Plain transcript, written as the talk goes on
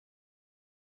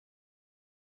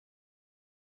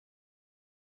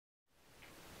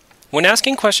When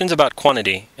asking questions about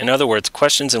quantity, in other words,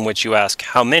 questions in which you ask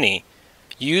how many,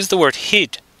 you use the word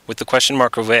hit with the question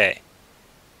mark of 왜.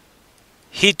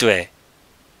 hitwe.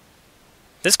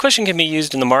 This question can be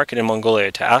used in the market in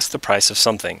Mongolia to ask the price of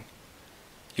something.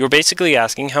 You are basically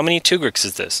asking how many tugriks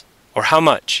is this, or how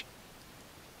much.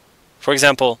 For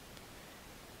example,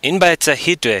 인바에ца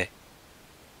hitwe.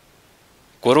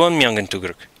 고루원 명은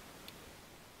tugrik.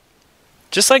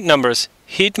 Just like numbers,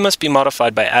 hit must be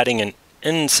modified by adding an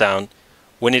n sound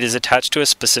when it is attached to a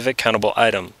specific countable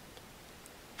item.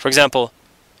 For example,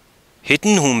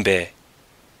 hitn humbe.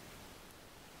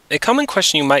 A common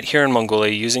question you might hear in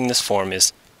Mongolia using this form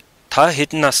is ta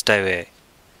hitn astawe.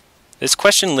 This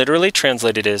question literally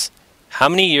translated is, how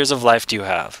many years of life do you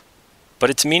have? But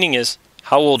its meaning is,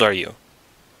 how old are you?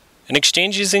 An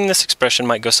exchange using this expression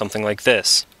might go something like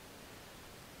this.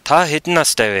 Ta hitn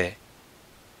astawe.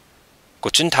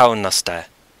 고춘 타운 나스타.